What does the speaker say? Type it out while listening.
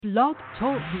Blog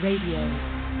Talk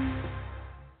Radio.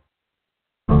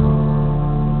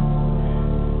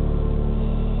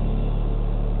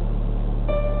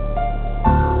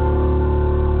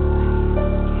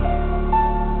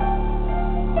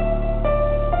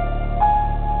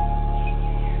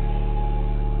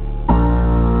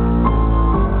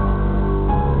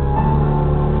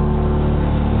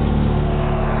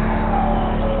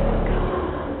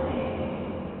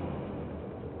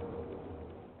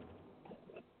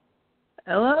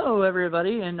 Hello,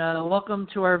 everybody, and welcome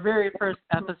to our very first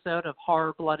episode of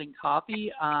Horror, Blood, and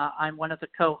Coffee. I'm one of the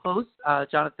co-hosts,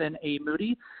 Jonathan A.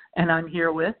 Moody, and I'm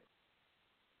here with...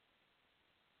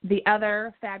 the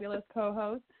other fabulous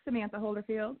co-host, Samantha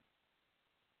Holderfield.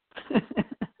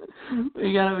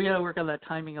 we gotta work on that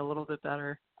timing a little bit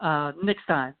better. Next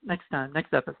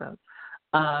episode.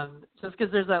 Just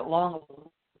because there's that long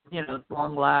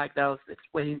lag that I was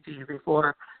explaining to you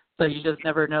before. So you just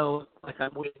never know, like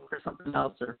I'm waiting for something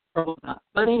else or probably not.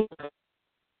 But anyway,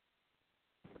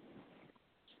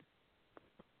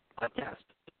 podcast.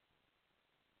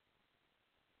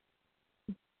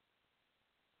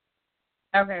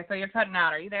 Okay, so you're cutting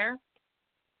out. Are you there?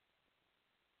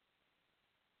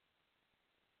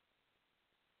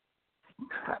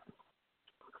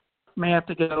 May have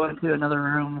to go into another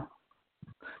room.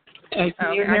 Hey,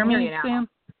 can you I hear can hear me, you now. Sam?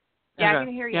 Yeah, Okay. I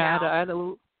can hear you yeah, now. I had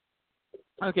to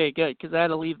okay, good, because I had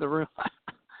to leave the room.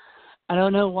 I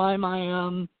don't know why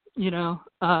my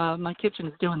my kitchen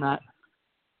is doing that.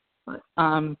 But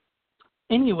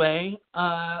anyway,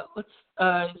 let's.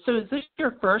 So is this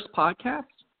your first podcast?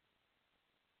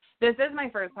 This is my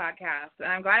first podcast,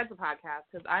 and I'm glad it's a podcast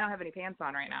because I don't have any pants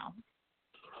on right now.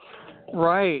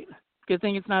 Right. Good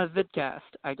thing it's not a vidcast,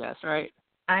 I guess, right?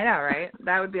 I know, right?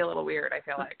 That would be a little weird, I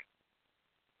feel like.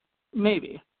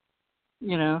 Maybe. I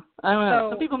don't know. So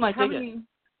Some people might dig it.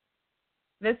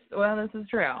 This is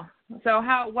true. So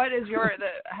how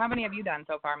many have you done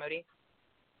so far, Moody?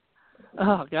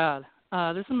 Oh, God.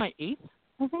 This is my 8th,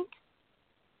 I think.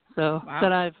 So Wow.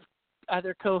 that I've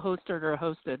either co-hosted or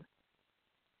hosted.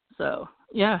 So,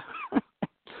 yeah.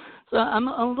 So I'm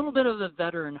a little bit of a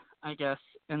veteran, I guess,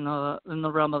 in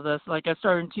the realm of this. Like, I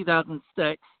started in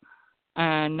 2006,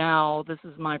 and now this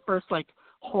is my first,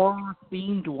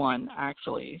 horror-themed one,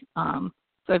 actually. So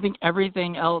I think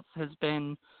everything else has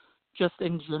been just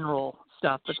in general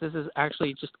stuff, but this is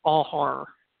actually just all horror.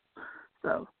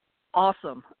 So,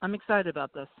 awesome. I'm excited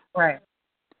about this. Right.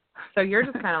 So you're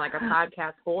just kind of like a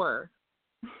podcast horror.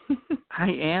 I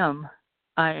am.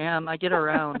 I get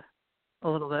around a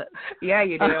little bit. Yeah,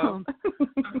 you do.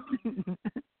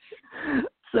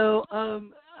 So,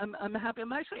 I'm happy.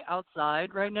 I'm actually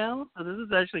outside right now, so this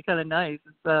is actually kind of nice.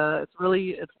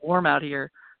 It's warm out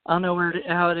here. I don't know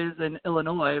how it is in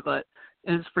Illinois, but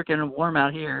it's freaking warm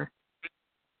out here.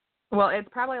 Well, it's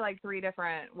probably like 3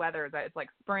 different weathers. It's like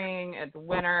spring, it's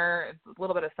winter, it's a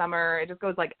little bit of summer. It just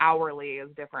goes like hourly is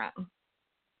different.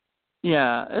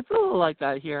 Yeah, it's a little like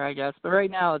that here, I guess. But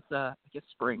right now it's I guess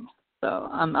spring, so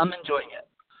I'm enjoying it.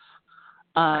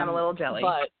 I'm a little jelly.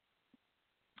 But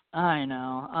I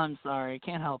know. I'm sorry,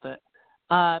 can't help it.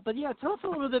 But yeah, tell us a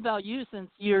little bit about you since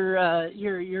you're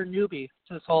newbie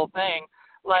to this whole thing.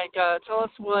 Tell us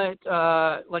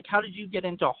how did you get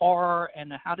into horror,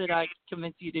 and how did I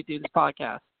convince you to do this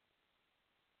podcast?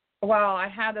 Well, I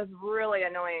had this really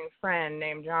annoying friend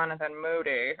named Jonathan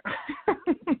Moody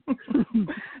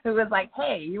who was like,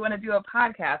 hey, you want to do a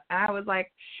podcast? And I was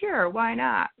like, sure, why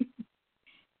not?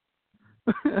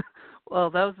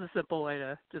 Well, that was the simple way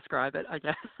to describe it, I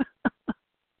guess.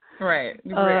 Right.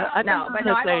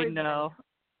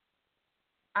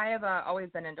 I have always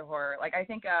been into horror. Like, I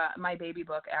think my baby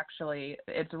book, actually,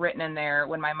 it's written in there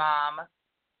when my mom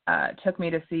took me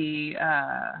to see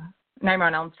Nightmare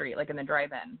on Elm Street, like in the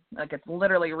drive-in. Like, it's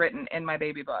literally written in my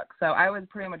baby book. So I was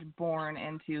pretty much born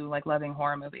into, like, loving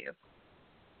horror movies.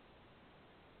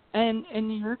 And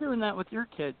you're doing that with your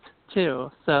kids,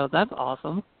 too. So that's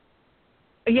awesome.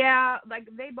 Yeah, like,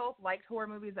 they both liked horror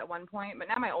movies at one point. But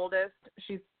now my oldest,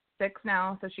 she's 6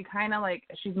 now, so she kind of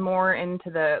she's more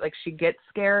into she gets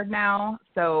scared now,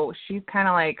 so she's kind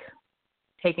of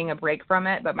taking a break from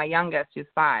it. But my youngest, who's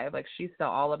 5, she's still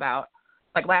all about,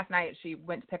 last night she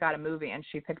went to pick out a movie and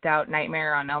she picked out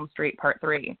Nightmare on Elm Street Part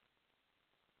 3.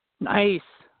 Nice.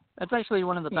 That's actually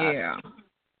one of the best. Yeah.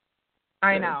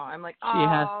 I know. I'm like,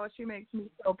 oh, she makes me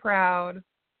so proud.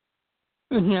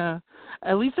 Yeah.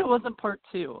 At least it wasn't Part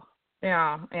 2.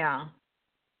 Yeah.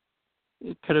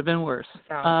 It could have been worse.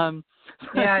 So,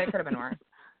 yeah, it could have been worse.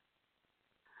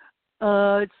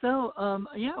 Well,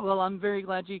 I'm very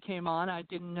glad you came on. I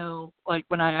didn't know,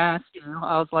 when I asked you,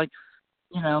 I was like,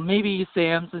 maybe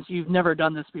Sam, since you've never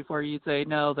done this before, you'd say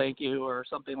no, thank you, or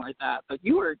something like that. But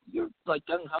you're like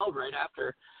gung ho right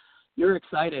after. You're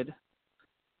excited,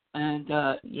 and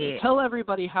tell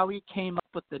everybody how we came up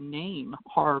with the name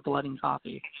Horror, Blood, and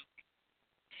Coffee.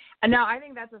 No, I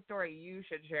think that's a story you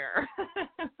should share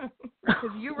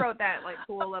because you wrote that like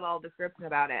cool little description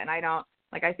about it, and I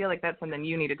feel like that's something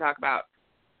you need to talk about.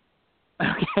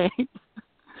 Okay.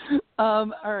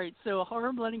 All right. So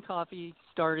Horror, Blood, and Coffee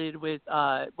started with,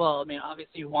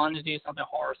 obviously you wanted to do something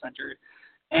horror-centered.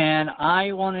 And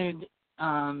I wanted,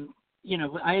 I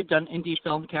had done Indie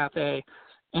Film Cafe.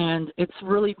 And it's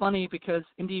really funny because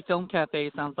Indie Film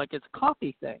Cafe sounds like it's a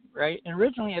coffee thing, right? And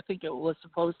originally I think it was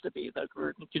supposed to be that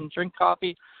you can drink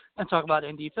coffee and talk about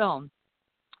indie film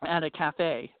at a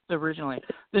cafe originally.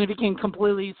 Then it became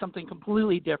something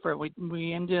completely different.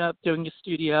 We ended up doing a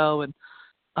studio and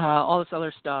all this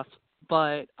other stuff,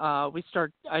 but I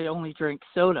only drink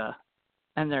soda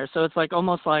in there. So it's like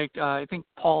almost like I think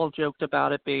Paul joked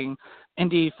about it being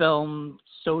indie film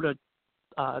soda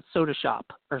shop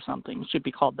or something. It should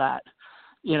be called that,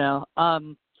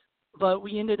 but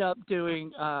we ended up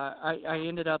doing I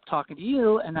ended up talking to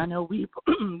you, and I know we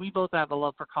both have a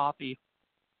love for coffee,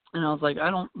 and I was like,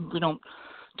 we don't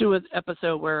do an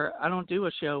episode where I don't do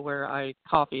a show where I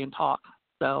coffee and talk.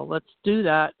 So let's do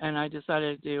that, and I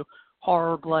decided to do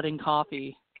Horror, Blood, and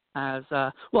Coffee as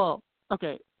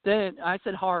okay. Then I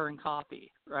said Horror and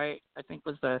Coffee, right? I think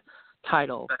was the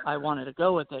title. I wanted to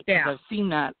go with it because I've seen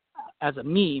that as a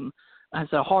meme, as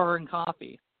a Horror and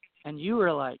Coffee, and you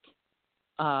were like,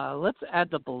 let's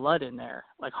add the blood in there,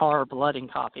 like Horror, Blood,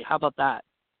 and Coffee. How about that?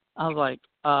 I was like,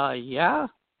 yeah.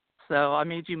 So I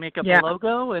made you make up the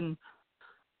logo, and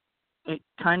it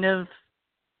kind of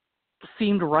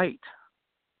seemed right.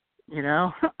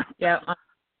 Yeah,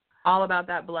 all about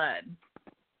that blood.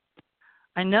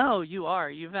 I know you are.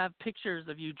 You have pictures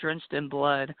of you drenched in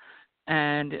blood,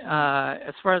 and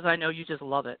as far as I know, you just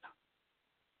love it.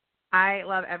 I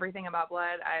love everything about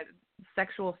blood.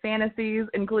 Sexual fantasies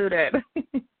included.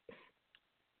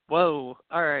 Whoa!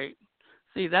 All right.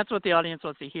 See, that's what the audience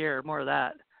wants to hear. More of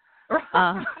that.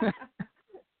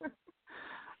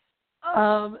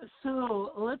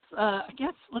 So let's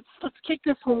let's kick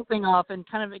this whole thing off and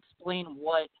kind of explain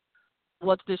what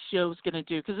this show's going to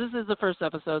do, because this is the first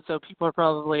episode, so people are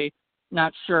probably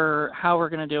not sure how we're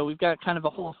going to do it. We've got kind of a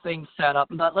whole thing set up,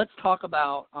 but let's talk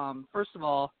about first of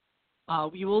all,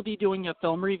 we will be doing a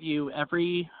film review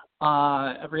every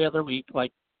other week,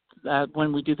 like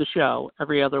when we do the show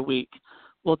every other week.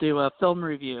 We'll do a film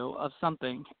review of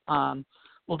something.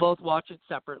 We'll both watch it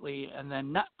separately and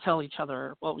then not tell each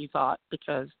other what we thought,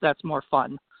 because that's more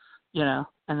fun, and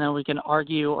then we can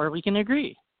argue or we can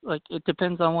agree. Like, it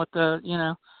depends on what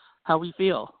how we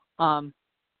feel. And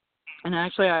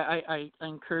actually, I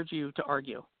encourage you to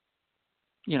argue,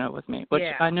 with me, which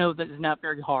I know that is not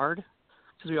very hard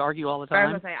because we argue all the time.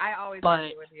 I was going to say, I always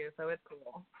argue with you, so it's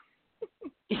cool.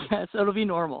 Yeah, so it'll be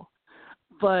normal.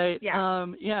 But,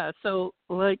 so,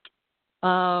 but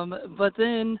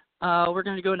then we're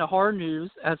going to go into horror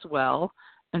news as well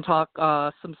and talk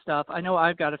some stuff. I know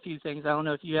I've got a few things. I don't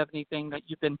know if you have anything that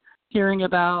you've been hearing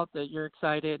about that you're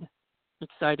excited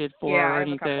for or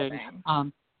anything.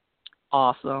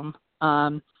 Awesome.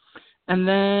 And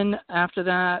then after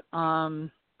that,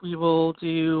 we will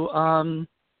do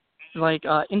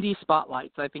indie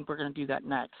spotlights. I think we're going to do that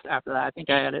next after that. I think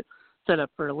I had it set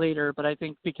up for later, but I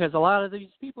think because a lot of these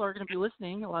people are going to be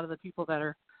listening, a lot of the people that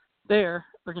are there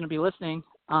are going to be listening,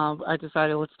 I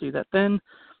decided let's do that then.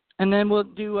 And then we'll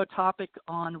do a topic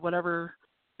on whatever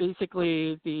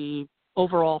basically the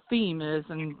overall theme is,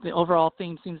 and the overall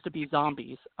theme seems to be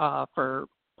zombies for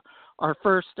our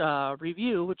first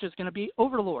review, which is going to be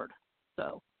Overlord.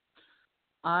 So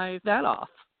I've that off.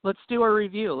 Let's do our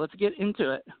review. Let's get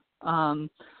into it.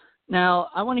 Now,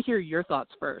 I want to hear your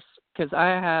thoughts first, because I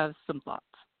have some thoughts,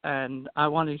 and I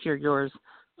want to hear yours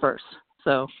first.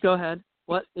 So go ahead.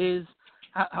 What did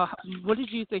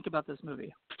you think about this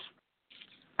movie?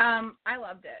 I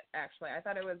loved it, actually. I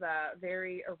thought it was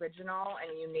very original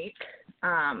and unique.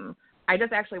 I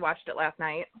just actually watched it last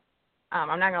night. I'm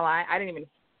not going to lie, I didn't even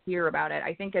hear about it.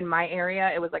 I think in my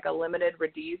area it was like a limited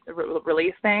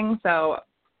release thing, so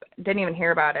didn't even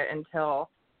hear about it until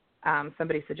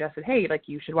somebody suggested, hey,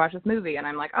 you should watch this movie, and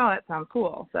I'm like, oh, that sounds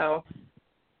cool. So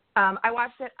I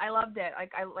watched it. I loved it.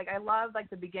 I love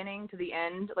the beginning to the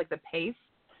end, the pace.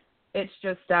 It's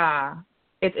just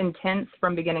it's intense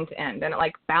from beginning to end, and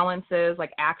it balances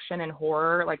action and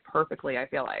horror perfectly, I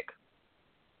feel like.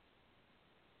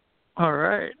 All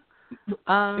right.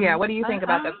 What do you think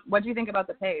about what do you think about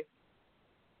the pace?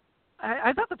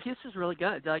 I thought the piece was really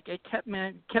good. Like, it kept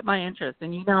my interest.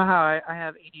 And you know how I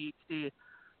have ADHD,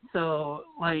 so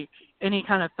like any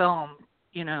kind of film,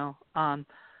 you know,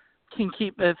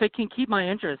 if it can keep my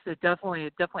interest, it definitely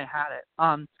had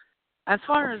it. As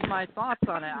far as my thoughts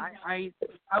on it, I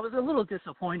was a little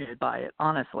disappointed by it,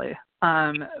 honestly,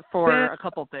 for a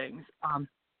couple things.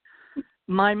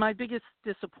 My biggest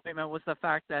disappointment was the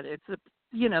fact that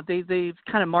they've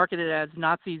kind of marketed it as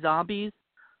Nazi zombies,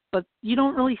 but you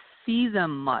don't really see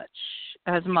them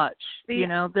as much. You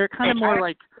know, they're kind of more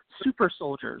like super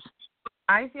soldiers.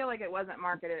 I feel like it wasn't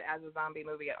marketed as a zombie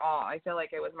movie at all. I feel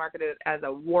like it was marketed as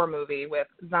a war movie with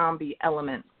zombie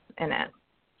elements in it.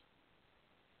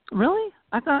 Really?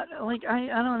 I thought, like, I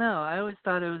don't know. I always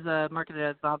thought it was marketed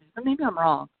as zombies, but maybe I'm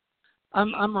wrong.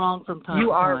 I'm wrong from time to time.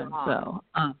 You are wrong.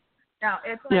 So, no,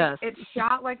 it's like, yes. It's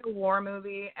shot like a war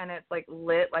movie, and it's like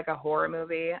lit like a horror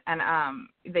movie, and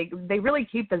they really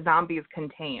keep the zombies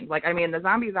contained. Like, I mean, the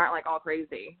zombies aren't like all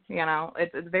crazy, you know.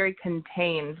 It's a very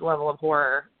contained level of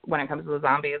horror when it comes to the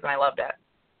zombies, and I loved it.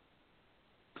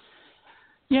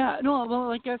 Yeah, no, well,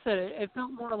 like I said, it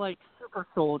felt more like super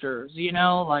soldiers, you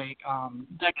know, like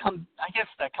that come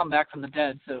back from the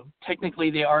dead. So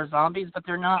technically they are zombies, but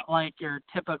they're not like your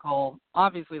typical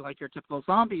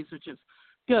zombies, which is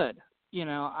good. You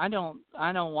know, I don't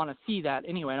want to see that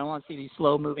anyway. I don't want to see these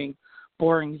slow moving,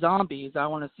 boring zombies. I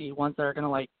want to see ones that are going to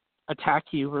like attack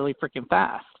you really freaking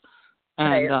fast.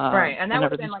 And right. And that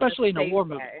would have been like especially in a war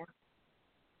movie.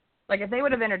 Like, if they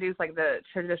would have introduced, like, the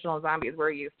traditional zombies we're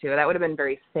used to, that would have been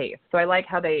very safe. So I like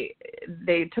how they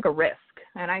took a risk,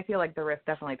 and I feel like the risk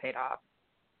definitely paid off.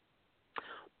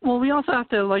 Well, we also have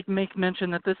to, like, make mention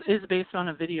that this is based on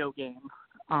a video game,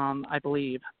 I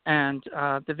believe. And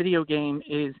the video game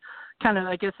is kind of,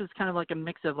 I guess it's kind of like a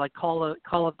mix of, like, Call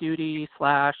of Duty /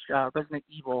 Resident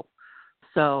Evil.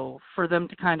 So for them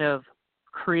to kind of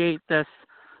create this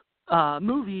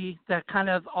movie that kind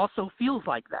of also feels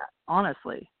like that,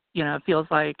 honestly. You know, it feels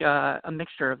like a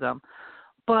mixture of them.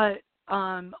 But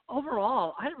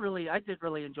overall, I did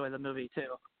really enjoy the movie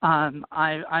too.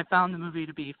 I found the movie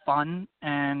to be fun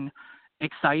and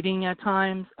exciting at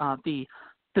times. The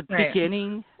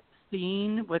beginning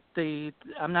scene with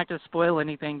I'm not going to spoil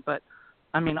anything, but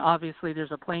I mean, obviously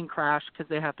there's a plane crash because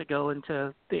they have to go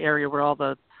into the area where all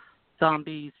the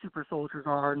zombie super soldiers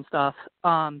are and stuff.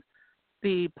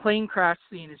 The plane crash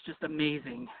scene is just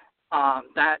amazing.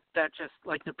 That just,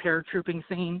 like, the paratrooping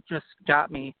scene just got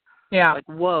me. Yeah. Like,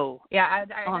 whoa. Yeah,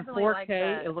 I on definitely 4K, like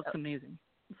it looks amazing.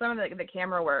 Some of the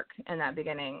camera work in that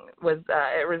beginning was,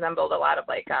 it resembled a lot of,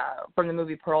 like, from the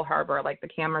movie Pearl Harbor, like the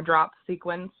camera drop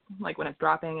sequence, like when it's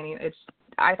dropping, and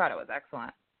I thought it was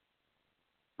excellent.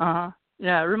 Uh-huh.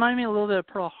 Yeah, it reminded me a little bit of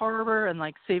Pearl Harbor and,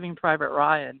 like, Saving Private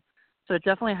Ryan. So it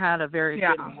definitely had a very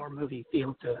good war movie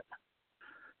feel to it.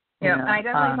 Yeah, and I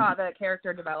definitely thought the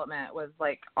character development was,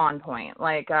 like, on point.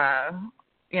 Like,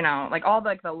 you know, like all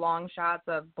the long shots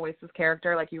of Boyce's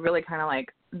character, like, you really kind of,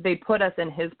 like, they put us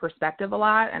in his perspective a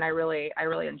lot, and I really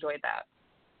enjoyed that.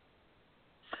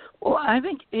 Well, I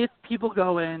think if people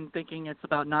go in thinking it's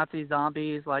about Nazi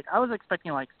zombies, like, I was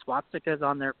expecting, like, swastikas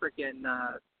on their freaking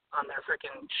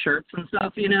shirts and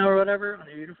stuff, you know, or whatever, on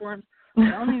their uniforms. I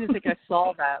don't even think I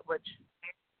saw that, which,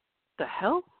 the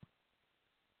hell?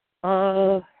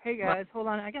 Hey guys, hold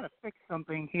on. I gotta fix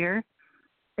something here.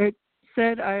 It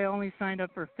said I only signed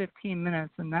up for 15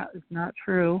 minutes, and that is not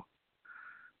true.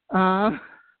 So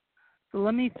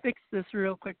let me fix this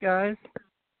real quick, guys.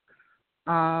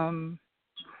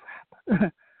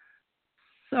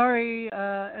 Sorry,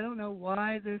 I don't know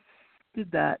why this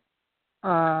did that. So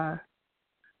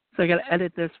I gotta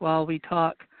edit this while we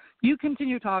talk. You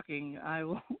continue talking. I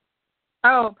will.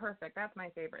 Oh, perfect. That's my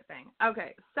favorite thing.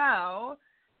 Okay, so.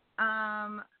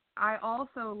 I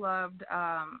also loved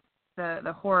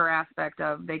the horror aspect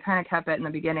of, they kind of kept it in the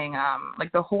beginning.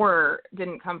 Like, the horror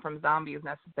didn't come from zombies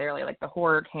necessarily. Like, the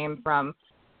horror came from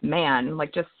man,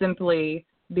 like, just simply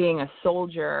being a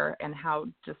soldier and how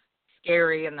just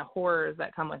scary and the horrors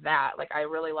that come with that. Like, I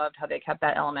really loved how they kept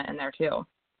that element in there too.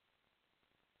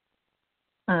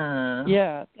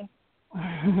 Yeah.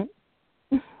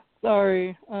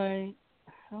 Sorry, I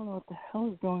don't know what the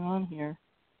hell is going on here.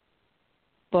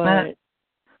 But,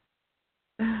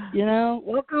 you know,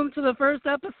 welcome to the first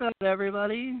episode,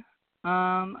 everybody.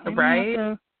 I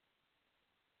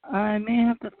may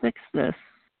have to fix this.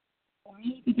 I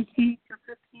need to keep for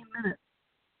 15 minutes.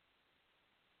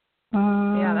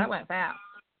 Yeah, that went fast.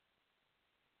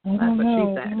 That's what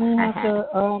she said.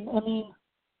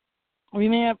 We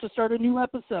may have to start a new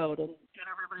episode and get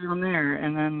everybody on there,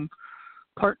 and then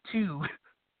part 2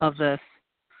 of this.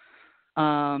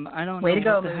 I don't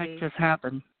know what the heck just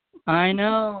happened. I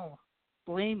know.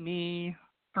 blame me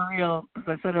for real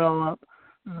because I set it all up.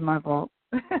 This is my fault.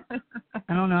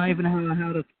 I don't know even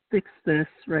how to fix this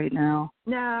right now.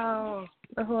 No,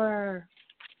 the horror.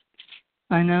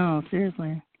 I know,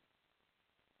 seriously.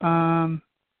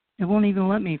 It won't even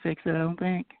let me fix it, I don't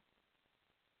think.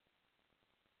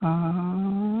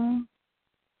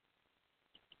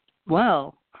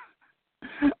 Well,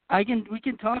 we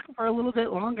can talk for a little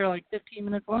bit longer, like 15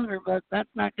 minutes longer, but that's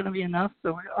not going to be enough.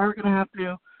 So we are going to have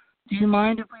to. Do you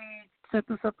mind if we set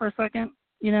this up for a second?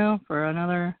 For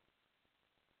another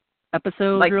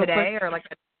episode, like real today, quick? or like.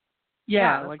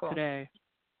 Yeah, like cool. Today.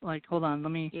 Like, hold on,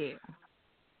 let me. Yeah.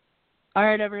 All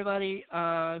right, everybody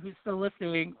who's still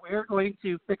listening, we're going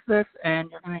to fix this, and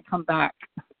you're going to come back,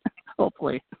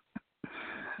 hopefully.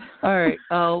 All right,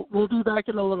 we'll be back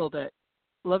in a little bit.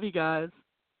 Love you guys.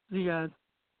 See you guys.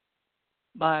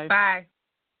 Bye. Bye.